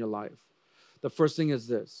things in your life. The first thing is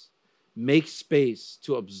this. Make space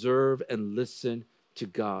to observe and listen to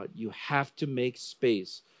God. You have to make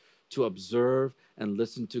space to observe and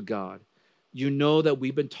listen to God. You know that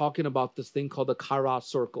we've been talking about this thing called the Kairos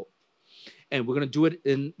Circle. And we're going to do it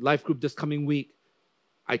in Life Group this coming week.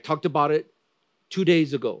 I talked about it 2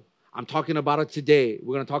 days ago. I'm talking about it today.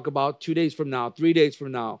 We're going to talk about 2 days from now, 3 days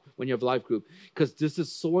from now when you have Life Group. Because this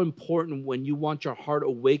is so important when you want your heart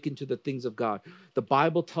awakened to the things of God. The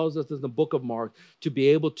Bible tells us in the book of Mark to be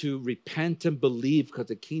able to repent and believe because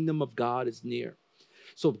the kingdom of God is near.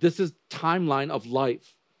 So this is timeline of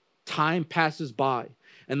life. Time passes by.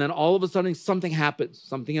 And then all of a sudden something happens.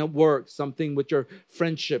 Something at work, something with your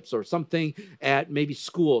friendships or something at maybe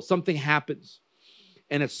school. Something happens.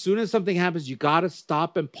 And as soon as something happens, you got to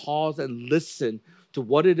stop and pause and listen to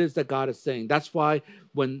what it is that God is saying. That's why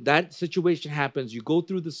when that situation happens, you go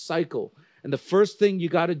through the cycle. And the first thing you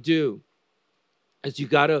got to do is you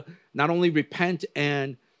got to not only repent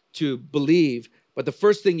and to believe, but the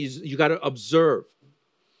first thing is you got to observe.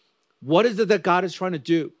 What is it that God is trying to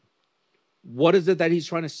do? What is it that he's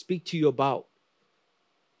trying to speak to you about?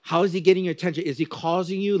 How is he getting your attention? Is he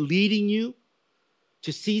causing you, leading you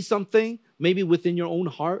to see something, maybe within your own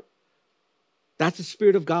heart? That's the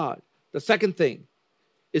Spirit of God. The second thing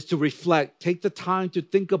is to reflect. Take the time to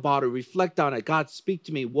think about it, reflect on it. God, speak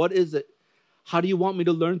to me. What is it? How do you want me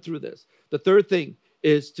to learn through this? The third thing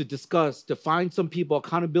is to discuss, to find some people,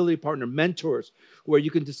 accountability partner, mentors, where you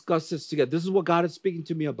can discuss this together. This is what God is speaking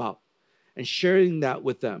to me about, and sharing that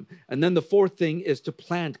with them. And then the fourth thing is to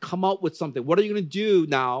plan, come up with something. What are you going to do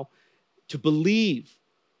now to believe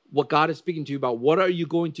what God is speaking to you about? What are you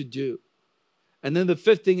going to do? And then the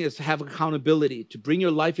fifth thing is to have accountability, to bring your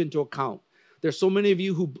life into account. There's so many of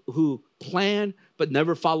you who plan but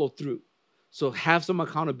never follow through. So have some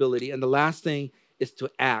accountability. And the last thing is to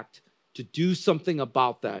act, to do something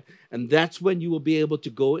about that. And that's when you will be able to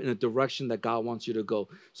go in a direction that God wants you to go.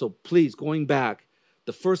 So please, going back,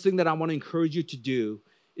 the first thing that I want to encourage you to do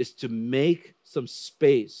is to make some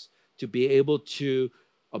space to be able to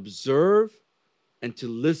observe and to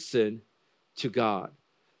listen to God.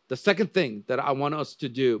 The second thing that I want us to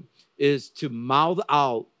do is to mouth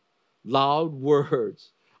out loud words,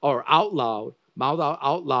 or mouth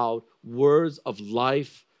out loud words of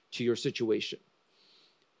life to your situation.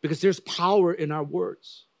 Because there's power in our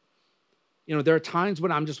words. You know, there are times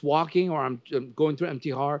when I'm just walking or I'm going through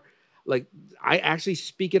MTR, like I actually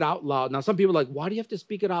speak it out loud. Now, some people are like, why do you have to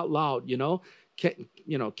speak it out loud?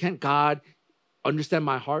 Can't God understand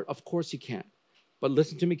my heart? Of course he can. But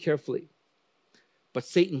listen to me carefully. But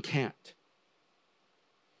Satan can't.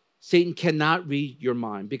 Satan cannot read your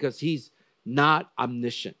mind because he's not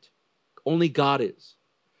omniscient. Only God is.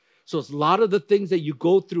 So it's a lot of the things that you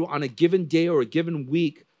go through on a given day or a given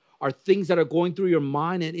week are things that are going through your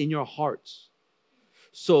mind and in your hearts.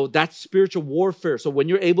 So that's spiritual warfare. So when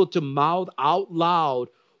you're able to mouth out loud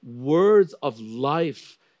words of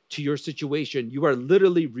life to your situation, you are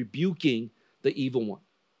literally rebuking the evil one.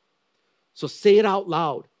 So say it out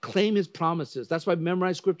loud. Claim his promises. That's why I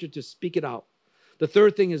memorize scripture, to speak it out. The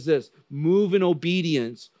third thing is this: move in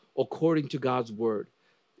obedience according to God's word.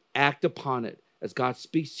 Act upon it. As God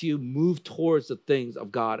speaks to you, move towards the things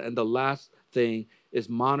of God. And the last thing is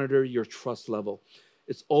monitor your trust level.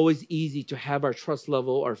 It's always easy to have our trust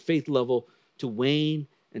level, our faith level, to wane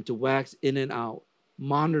and to wax in and out.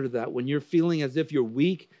 Monitor that. When you're feeling as if you're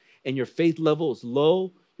weak and your faith level is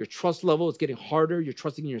low, your trust level is getting harder, you're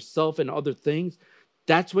trusting in yourself and other things,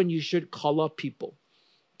 that's when you should call up people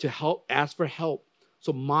to help, ask for help.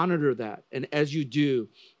 So monitor that. And as you do,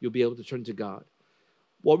 you'll be able to turn to God.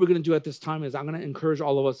 What we're going to do at this time is I'm going to encourage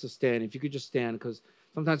all of us to stand. If you could just stand, because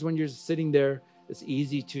sometimes when you're sitting there, it's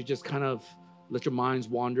easy to just kind of let your minds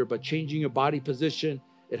wander, but changing your body position,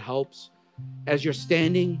 it helps. As you're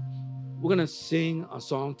standing, we're going to sing a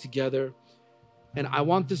song together. And I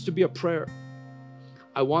want this to be a prayer.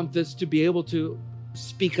 I want this to be able to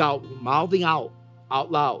speak out, mouthing out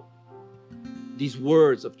loud, these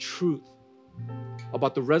words of truth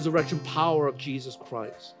about the resurrection power of Jesus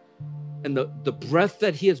Christ and the breath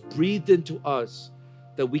that he has breathed into us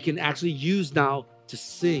that we can actually use now to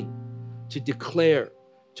sing, to declare,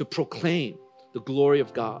 to proclaim the glory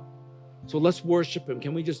of God. So let's worship him.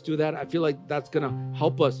 Can we just do that? I feel like that's going to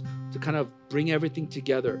help us to kind of bring everything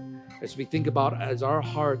together as we think about, as our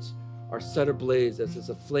hearts are set ablaze, as it's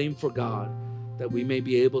a flame for God, that we may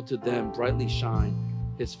be able to then brightly shine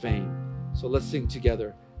his fame. So let's sing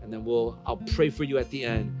together, and then I'll pray for you at the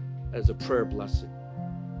end as a prayer blessing.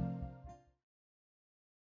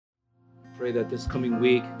 Pray that this coming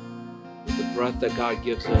week, with the breath that God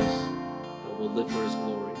gives us, that we'll live for his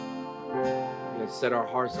glory. We have set our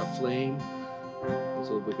hearts aflame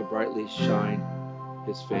so that we can brightly shine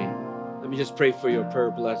his fame. Let me just pray for your prayer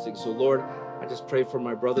blessing. So Lord, I just pray for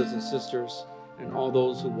my brothers and sisters and all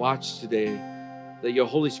those who watch today, that your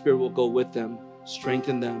Holy Spirit will go with them,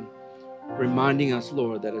 strengthen them, reminding us,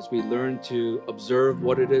 Lord, that as we learn to observe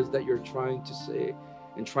what it is that you're trying to say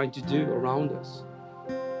and trying to do around us,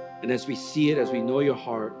 and as we see it, as we know your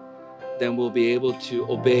heart, then we'll be able to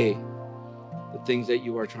obey the things that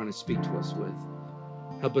you are trying to speak to us with.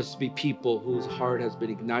 Help us to be people whose heart has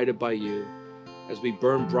been ignited by you as we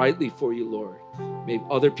burn brightly for you, Lord. May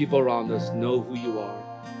other people around us know who you are.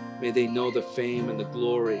 May they know the fame and the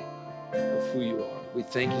glory of who you are. We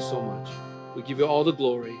thank you so much. We give you all the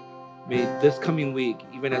glory. May this coming week,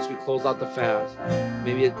 even as we close out the fast,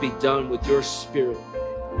 may it be done with your Spirit.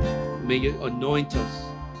 May you anoint us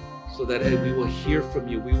so that we will hear from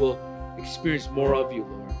you. We will experience more of you,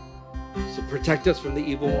 Lord. So protect us from the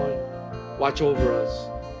evil one. Watch over us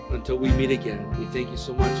until we meet again. We thank you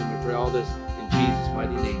so much, and we pray all this in Jesus'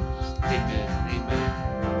 mighty name. Amen.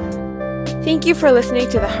 Amen. Thank you for listening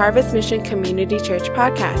to the Harvest Mission Community Church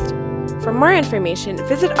podcast. For more information,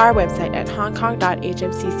 visit our website at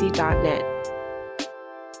hongkong.hmcc.net.